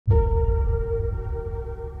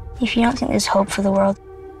If you don't think there's hope for the world,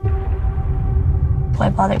 why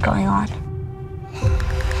bother going on?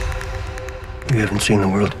 You haven't seen the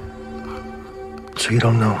world, so you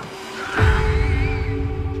don't know.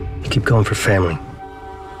 You keep going for family.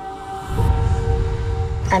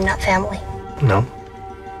 I'm not family. No.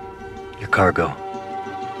 You're cargo.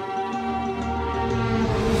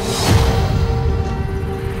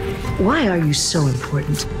 Why are you so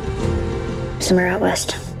important? Somewhere out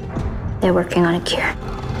west, they're working on a cure.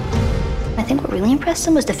 I think what really impressed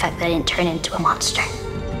them was the fact that I didn't turn into a monster.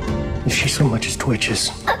 If she so much as twitches,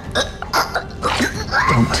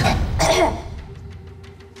 don't.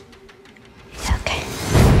 Okay.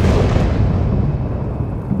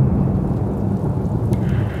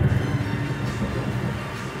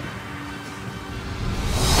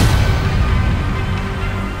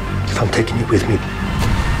 If I'm taking you with me,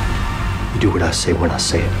 you do what I say when I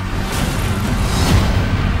say it.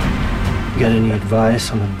 You got any advice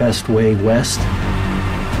on the best way west?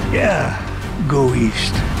 Yeah, go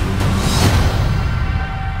east.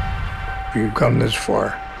 If you've come this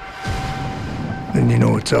far, then you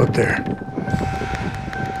know what's out there.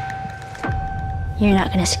 You're not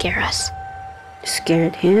gonna scare us.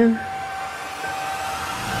 Scared him?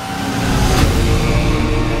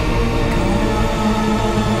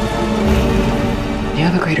 You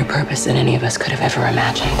have a greater purpose than any of us could have ever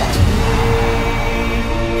imagined.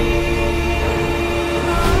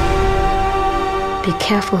 Be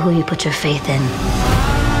careful who you put your faith in.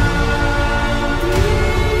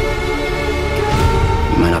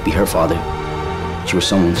 You might not be her father, but you were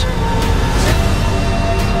someone's.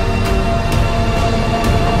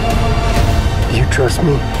 You trust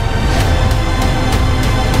me?